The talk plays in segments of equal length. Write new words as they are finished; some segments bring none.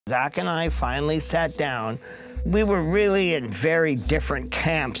Zach and I finally sat down. We were really in very different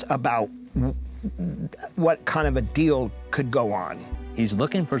camps about what kind of a deal could go on. He's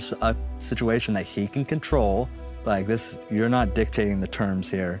looking for a situation that he can control. Like this, you're not dictating the terms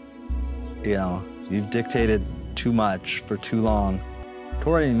here. You know, you've dictated too much for too long.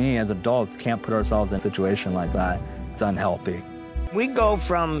 Tori and me as adults can't put ourselves in a situation like that. It's unhealthy. We go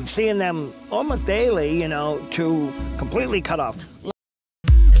from seeing them almost daily, you know, to completely cut off.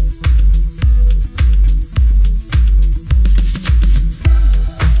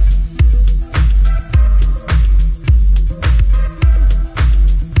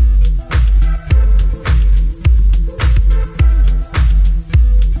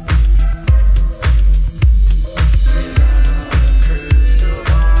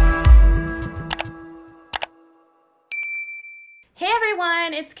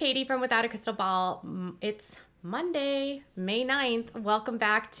 It's Katie from Without a Crystal Ball. It's Monday, May 9th. Welcome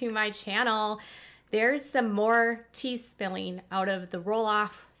back to my channel. There's some more tea spilling out of the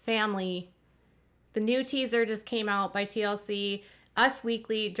Roloff family. The new teaser just came out by TLC. Us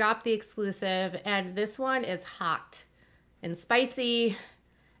Weekly dropped the exclusive, and this one is hot and spicy,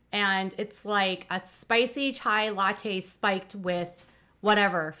 and it's like a spicy chai latte spiked with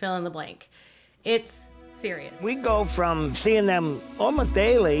whatever, fill in the blank. It's serious. We go from seeing them almost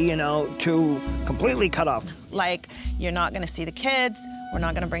daily, you know, to completely cut off. Like, you're not gonna see the kids, we're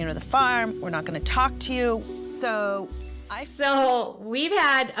not gonna bring them to the farm, we're not gonna talk to you. So we've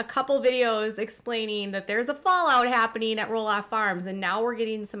had a couple videos explaining that there's a fallout happening at Roloff Farms, and now we're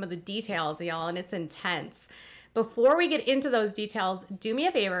getting some of the details, y'all, and it's intense. Before we get into those details, do me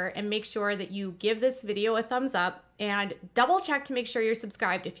a favor and make sure that you give this video a thumbs up and double check to make sure you're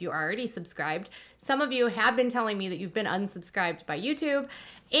subscribed if you are already subscribed. Some of you have been telling me that you've been unsubscribed by YouTube.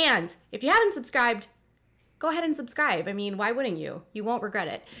 And if you haven't subscribed, go ahead and subscribe. I mean, why wouldn't you? You won't regret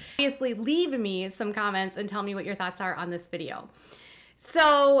it. Obviously, leave me some comments and tell me what your thoughts are on this video.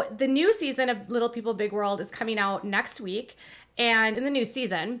 So the new season of Little People Big World is coming out next week. And in the new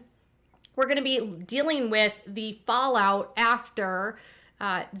season, we're going to be dealing with the fallout after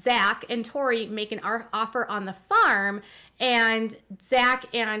Zach and Tori make an offer on the farm, and Zach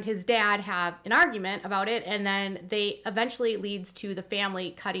and his dad have an argument about it, and then they eventually leads to the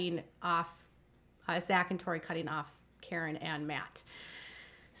family cutting off, Zach and Tori cutting off Caryn and Matt.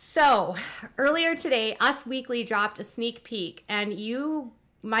 So earlier today, Us Weekly dropped a sneak peek, and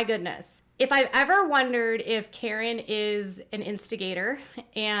my goodness. If I've ever wondered if Caryn is an instigator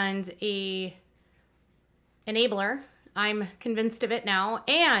and a enabler, I'm convinced of it now.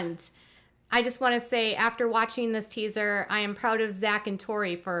 And I just want to say, after watching this teaser, I am proud of Zach and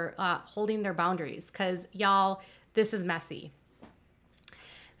Tori for holding their boundaries, because y'all, this is messy.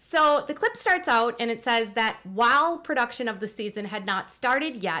 So the clip starts out and it says that while production of the season had not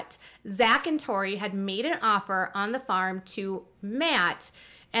started yet, Zach and Tori had made an offer on the farm to Matt,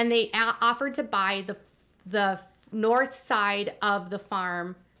 and they offered to buy the north side of the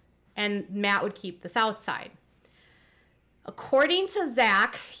farm, and Matt would keep the south side. According to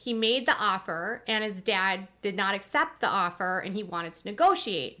Zach, he made the offer, and his dad did not accept the offer, and he wanted to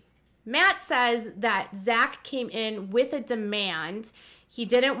negotiate. Matt says that Zach came in with a demand. He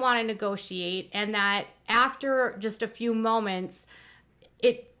didn't want to negotiate, and that after just a few moments,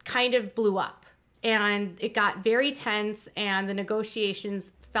 it kind of blew up, and it got very tense, and the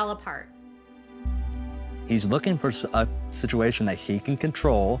negotiations fell apart. He's looking for a situation that he can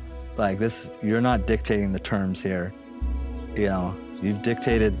control. Like this, you're not dictating the terms here. You know, you've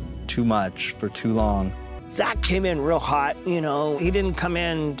dictated too much for too long. Zach came in real hot, you know. He didn't come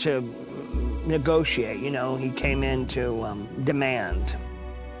in to negotiate, you know. He came in to demand.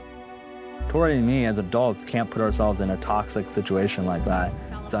 Tori and me as adults can't put ourselves in a toxic situation like that.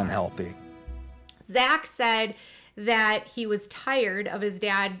 It's unhealthy. Zach said that he was tired of his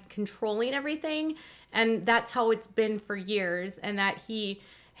dad controlling everything, and that's how it's been for years, and that he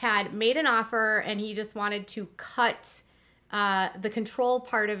had made an offer and he just wanted to cut the control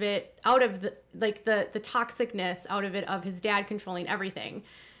part of it out of the toxicness out of it, of his dad controlling everything.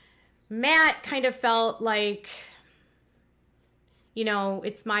 Matt kind of felt like, you know,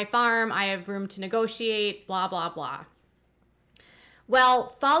 it's my farm, I have room to negotiate, blah, blah, blah.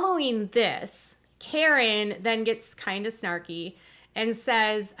 Well, following this, Caryn then gets kind of snarky and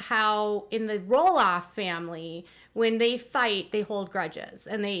says how in the Roloff family, when they fight, they hold grudges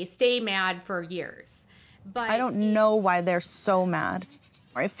and they stay mad for years. But I don't know why they're so mad.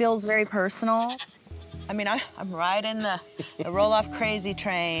 It feels very personal. I mean, I'm riding the Roloff crazy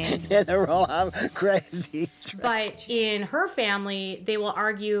train. Yeah, the Roloff crazy train. But in her family, they will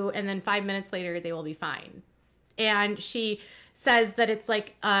argue, and then 5 minutes later, they will be fine. And she says that it's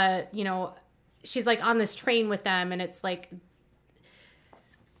like, you know, she's like on this train with them, and it's like,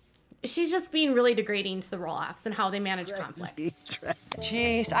 she's just being really degrading to the Roloffs and how they manage conflict.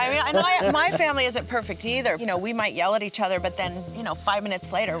 Jeez, I mean, I know my family isn't perfect either. You know, we might yell at each other, but then, you know, 5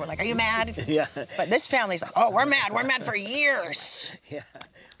 minutes later, we're like, are you mad? Yeah. But this family's like, oh, we're mad for years. Yeah.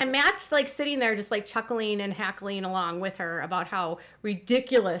 And Matt's like sitting there just like chuckling and hackling along with her about how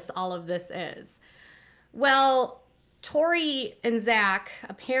ridiculous all of this is. Well, Tori and Zach,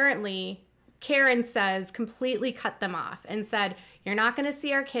 apparently, Caryn says, completely cut them off and said, you're not going to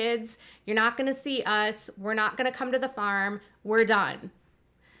see our kids. You're not going to see us. We're not going to come to the farm. We're done.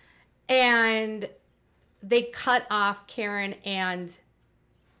 And they cut off Caryn and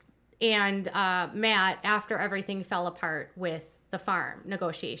Matt after everything fell apart with the farm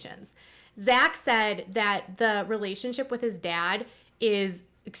negotiations. Zach said that the relationship with his dad is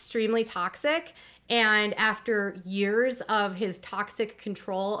extremely toxic. And after years of his toxic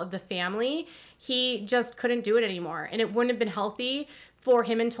control of the family, he just couldn't do it anymore. And it wouldn't have been healthy for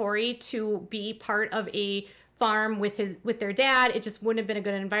him and Tori to be part of a farm with their dad. It just wouldn't have been a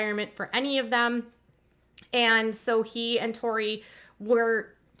good environment for any of them. And so he and Tori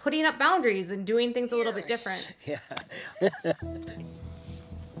were putting up boundaries and doing things a little bit different. Yeah.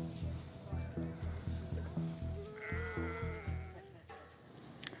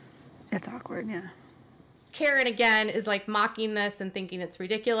 It's awkward, yeah. Caryn again is like mocking this and thinking it's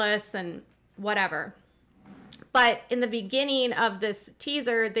ridiculous and whatever. But in the beginning of this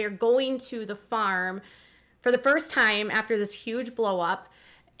teaser, they're going to the farm for the first time after this huge blow up,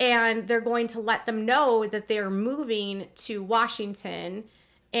 and they're going to let them know that they're moving to Washington,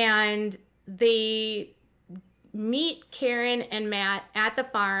 and they meet Caryn and Matt at the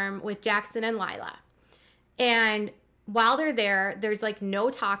farm with Jackson and Lila. And while they're there, there's like no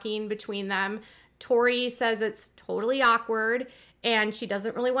talking between them. Tori says it's totally awkward and she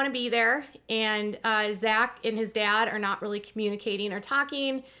doesn't really want to be there. And Zach and his dad are not really communicating or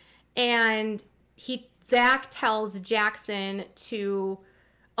talking. And Zach tells Jackson to,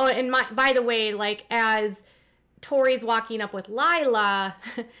 oh, and by the way, like as Tori's walking up with Lila,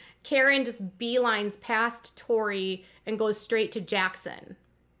 Caryn just beelines past Tori and goes straight to Jackson.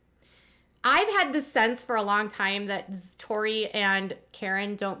 I've had this sense for a long time that Tori and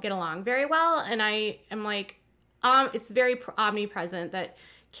Caryn don't get along very well, and I am like, it's very omnipresent that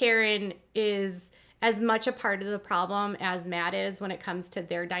Caryn is as much a part of the problem as Matt is when it comes to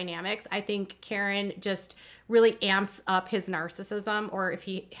their dynamics. I think Caryn just really amps up his narcissism, or if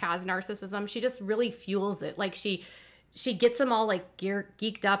he has narcissism, she just really fuels it. Like she gets them all like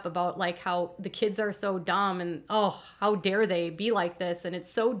geeked up about like how the kids are so dumb and, oh, how dare they be like this? And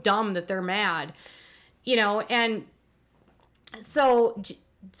it's so dumb that they're mad, you know? And so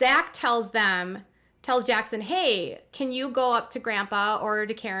Zach tells Jackson, hey, can you go up to Grandpa or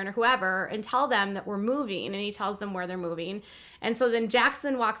to Caryn or whoever and tell them that we're moving? And he tells them where they're moving. And so then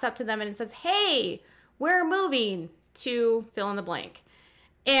Jackson walks up to them and says, hey, we're moving to fill in the blank.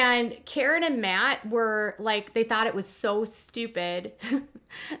 And Caryn and Matt were like, they thought it was so stupid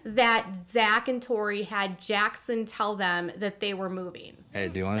that Zach and Tori had Jackson tell them that they were moving. Hey,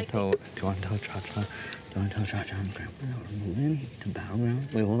 do you want to tell Cha-Cha and Grandpa that we're moving to Battleground?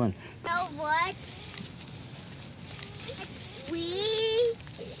 Wait, hold on. You know what? We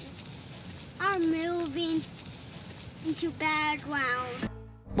are moving into Battleground.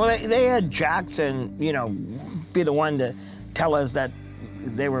 Well, they had Jackson, you know, be the one to tell us that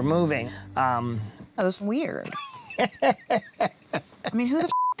they were moving. Oh, that's weird. I mean, who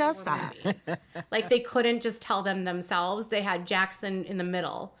the does that? Like they couldn't just tell them themselves. They had Jackson in the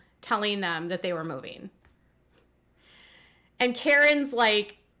middle telling them that they were moving. And Caryn's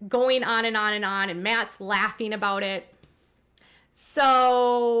like going on and on and on, and Matt's laughing about it.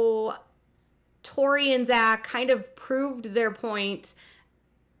 So Tori and Zach kind of proved their point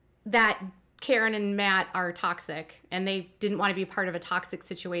that Caryn and Matt are toxic and they didn't want to be part of a toxic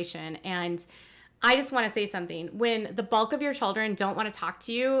situation. And I just want to say something. When the bulk of your children don't want to talk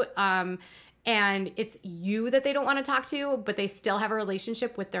to you, and it's you that they don't want to talk to, but they still have a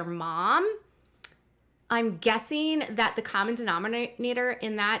relationship with their mom, I'm guessing that the common denominator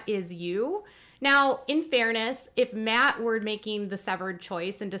in that is you. Now, in fairness, if Matt were making the severed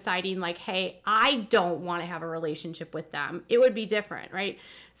choice and deciding like, hey, I don't want to have a relationship with them, it would be different, right?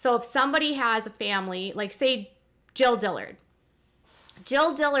 So if somebody has a family, like say Jill Dillard.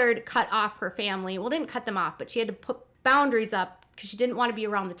 Jill Dillard cut off her family. Well, didn't cut them off, but she had to put boundaries up because she didn't want to be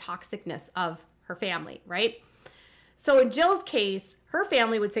around the toxicness of her family, right? So in Jill's case, her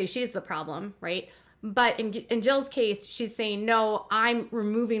family would say she's the problem, right? But in Jill's case, she's saying, no, I'm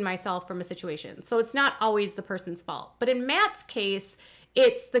removing myself from a situation. So it's not always the person's fault. But in Matt's case,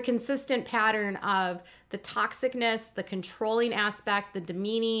 it's the consistent pattern of the toxicness, the controlling aspect, the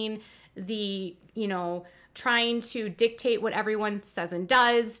demeaning, the, trying to dictate what everyone says and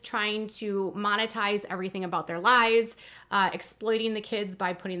does, trying to monetize everything about their lives, exploiting the kids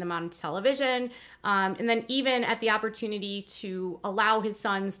by putting them on television, and then even at the opportunity to allow his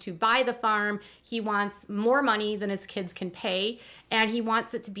sons to buy the farm, he wants more money than his kids can pay, and he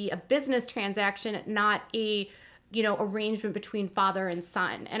wants it to be a business transaction, not a arrangement between father and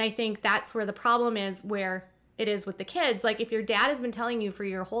son. And I think that's where the problem is, where it is with the kids. Like, if your dad has been telling you for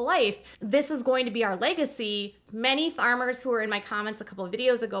your whole life, this is going to be our legacy. Many farmers who were in my comments a couple of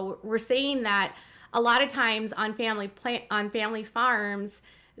videos ago were saying that a lot of times on family farms,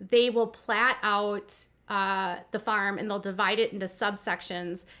 they will plat out the farm and they'll divide it into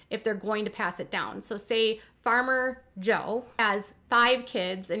subsections if they're going to pass it down. So say Farmer Joe has 5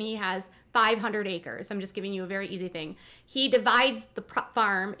 kids and he has 500 acres. I'm just giving you a very easy thing. He divides the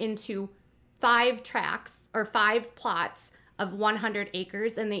farm into 5 tracts or 5 plots of 100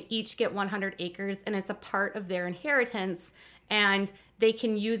 acres, and they each get 100 acres, and it's a part of their inheritance, and they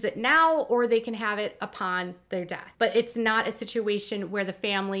can use it now or they can have it upon their death. But it's not a situation where the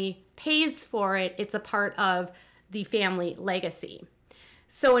family pays for it. It's a part of the family legacy.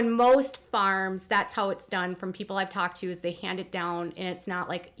 So in most farms, that's how it's done from people I've talked to, is they hand it down, and it's not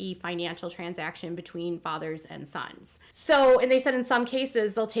like a financial transaction between fathers and sons. So, and they said in some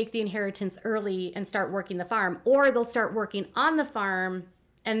cases, they'll take the inheritance early and start working the farm, or they'll start working on the farm,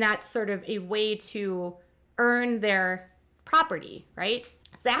 and that's sort of a way to earn their property, right?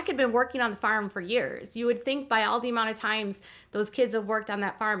 Zach had been working on the farm for years. You would think by all the amount of times those kids have worked on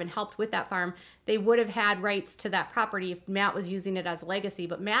that farm and helped with that farm, they would have had rights to that property if Matt was using it as a legacy,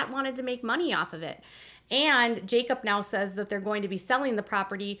 but Matt wanted to make money off of it. And Jacob now says that they're going to be selling the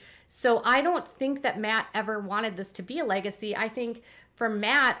property. So I don't think that Matt ever wanted this to be a legacy. I think for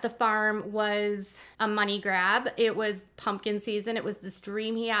Matt, the farm was a money grab. It was pumpkin season. It was this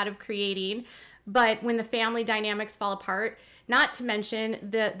dream he had of creating. But when the family dynamics fall apart, not to mention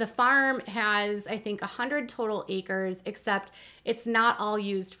the farm has, I think, 100 total acres, except it's not all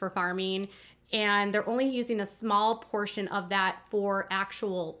used for farming. And they're only using a small portion of that for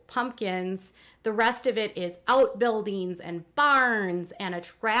actual pumpkins. The rest of it is outbuildings and barns and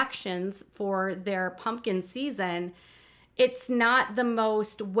attractions for their pumpkin season. It's not the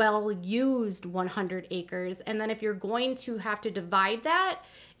most well-used 100 acres. And then if you're going to have to divide that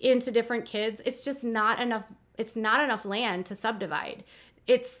into different kids, it's just not enough. It's not enough land to subdivide.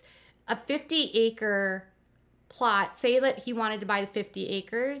 It's a 50-acre plot. Say that he wanted to buy 50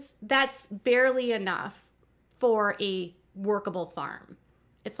 acres. That's barely enough for a workable farm.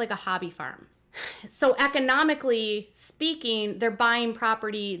 It's like a hobby farm. So economically speaking, they're buying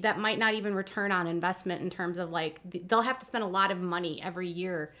property that might not even return on investment, in terms of like, they'll have to spend a lot of money every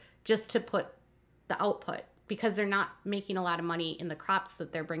year just to put the output, because they're not making a lot of money in the crops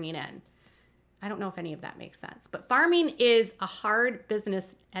that they're bringing in. I don't know if any of that makes sense, but farming is a hard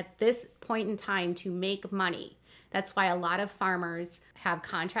business at this point in time to make money. That's why a lot of farmers have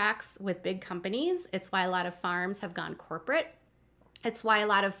contracts with big companies. It's why a lot of farms have gone corporate. It's why a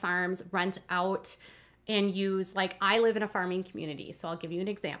lot of farms rent out and use, like, I live in a farming community, so I'll give you an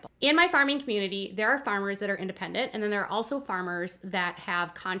example. In my farming community, there are farmers that are independent, and then there are also farmers that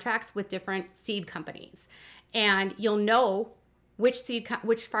have contracts with different seed companies. And you'll know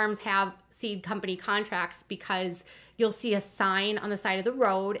which farms have seed company contracts because you'll see a sign on the side of the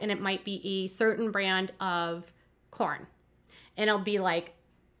road, and it might be a certain brand of corn. And it'll be like,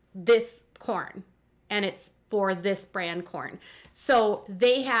 this corn, and it's for this brand corn. So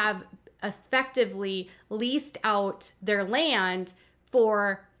they have effectively leased out their land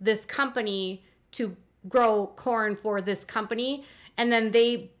for this company to grow corn for this company. And then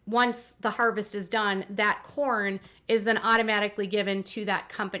once the harvest is done, that corn is then automatically given to that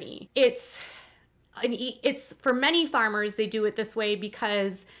company. It's for many farmers, they do it this way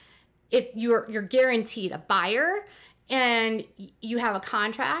because you're guaranteed a buyer and you have a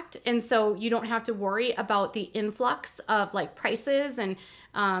contract. And so you don't have to worry about the influx of like prices and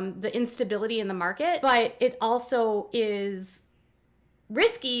the instability in the market. But it also is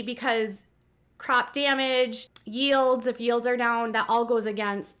risky because crop damage, yields, if yields are down, that all goes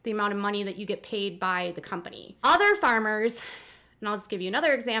against the amount of money that you get paid by the company. Other farmers, and I'll just give you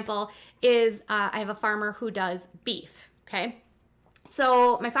another example, is I have a farmer who does beef, okay?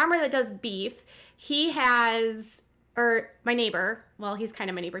 So my farmer that does beef, he has or my neighbor, well, he's kind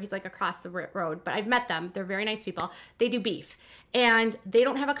of my neighbor. He's like across the road, but I've met them. They're very nice people. They do beef, and they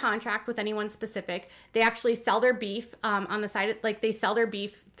don't have a contract with anyone specific. They actually sell their beef on the side. Like they sell their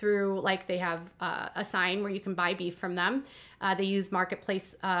beef through, like they have a sign where you can buy beef from them. They use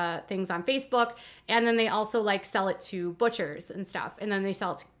marketplace things on Facebook, and then they also like sell it to butchers and stuff, and then they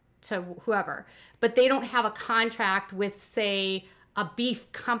sell it to whoever. But they don't have a contract with, say, a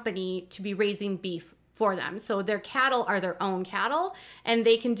beef company to be raising beef for them. So their cattle are their own cattle, and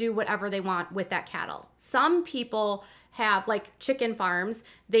they can do whatever they want with that cattle. Some people have like chicken farms.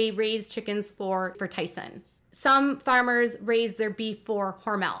 They raise chickens for Tyson. Some farmers raise their beef for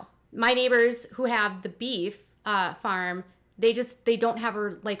Hormel. My neighbors who have the beef farm, they don't have a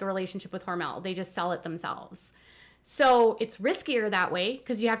relationship with Hormel. They just sell it themselves. So it's riskier that way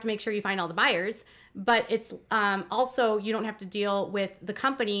because you have to make sure you find all the buyers, but it's also, you don't have to deal with the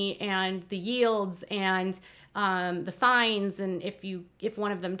company and the yields and the fines, and if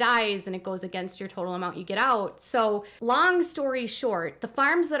one of them dies and it goes against your total amount you get out. So long story short, the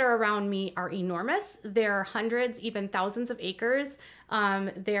farms that are around me are enormous. They're hundreds, even thousands of acres.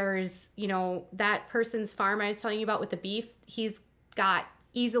 There's, that person's farm I was telling you about with the beef, he's got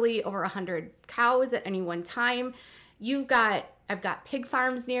easily over 100 cows at any one time. I've got pig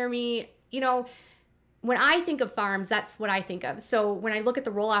farms near me. When I think of farms, that's what I think of. So when I look at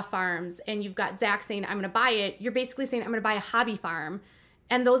the Roloff farms and you've got Zach saying, I'm going to buy it, you're basically saying, I'm going to buy a hobby farm.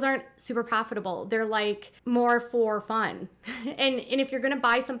 And those aren't super profitable. They're like more for fun. and if you're going to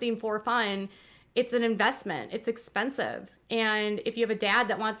buy something for fun, it's an investment. It's expensive. And if you have a dad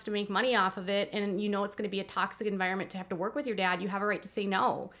that wants to make money off of it and it's going to be a toxic environment to have to work with your dad, you have a right to say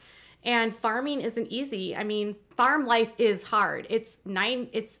no. And farming isn't easy. I mean, farm life is hard. It's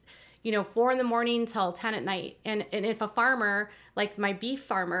 4 in the morning till 10 at night. And if a farmer, like my beef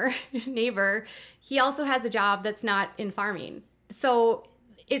farmer neighbor, he also has a job that's not in farming. So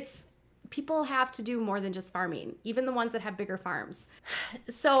people have to do more than just farming, even the ones that have bigger farms.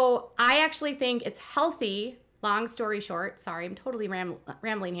 So I actually think it's healthy, long story short, sorry, I'm totally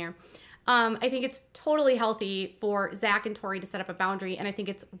rambling here. I think it's totally healthy for Zach and Tori to set up a boundary, and I think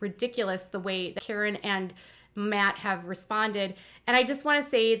it's ridiculous the way that Caryn and Matt have responded. And I just want to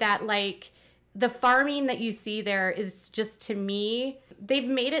say that, like, the farming that you see there is just, to me, they've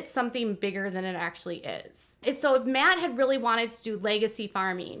made it something bigger than it actually is. So if Matt had really wanted to do legacy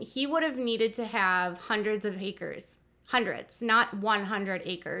farming, he would have needed to have hundreds of acres, hundreds, not 100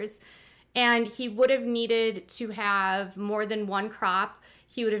 acres. And he would have needed to have more than one crop.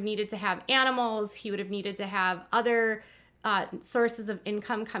 He would have needed to have animals. He would have needed to have other sources of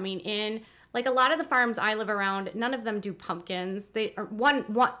income coming in. Like a lot of the farms I live around, none of them do pumpkins. There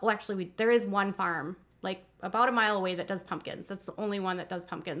is one farm like about a mile away that does pumpkins. That's the only one that does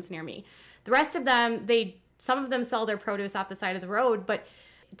pumpkins near me. The rest of them, some of them sell their produce off the side of the road, but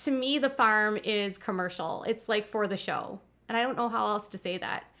to me, the farm is commercial. It's like for the show. And I don't know how else to say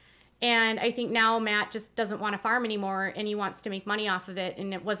that. And I think now Matt just doesn't want to farm anymore and he wants to make money off of it.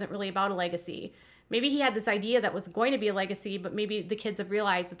 And it wasn't really about a legacy. Maybe he had this idea that was going to be a legacy, but maybe the kids have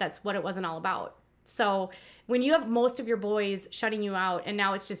realized that that's what it wasn't all about. So when you have most of your boys shutting you out and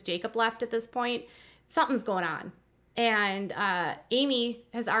now it's just Jacob left at this point, something's going on. And Amy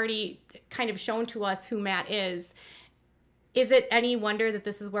has already kind of shown to us who Matt is. Is it any wonder that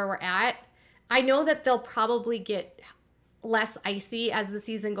this is where we're at? I know that they'll probably get less icy as the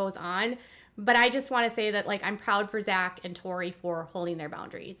season goes on, but I just want to say that, like, I'm proud for Zach and Tori for holding their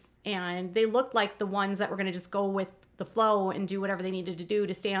boundaries. And they looked like the ones that were going to just go with the flow and do whatever they needed to do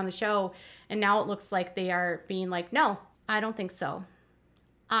to stay on the show. And now it looks like they are being like, no, I don't think so.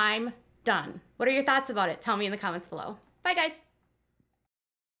 I'm done. What are your thoughts about it? Tell me in the comments below. Bye, guys.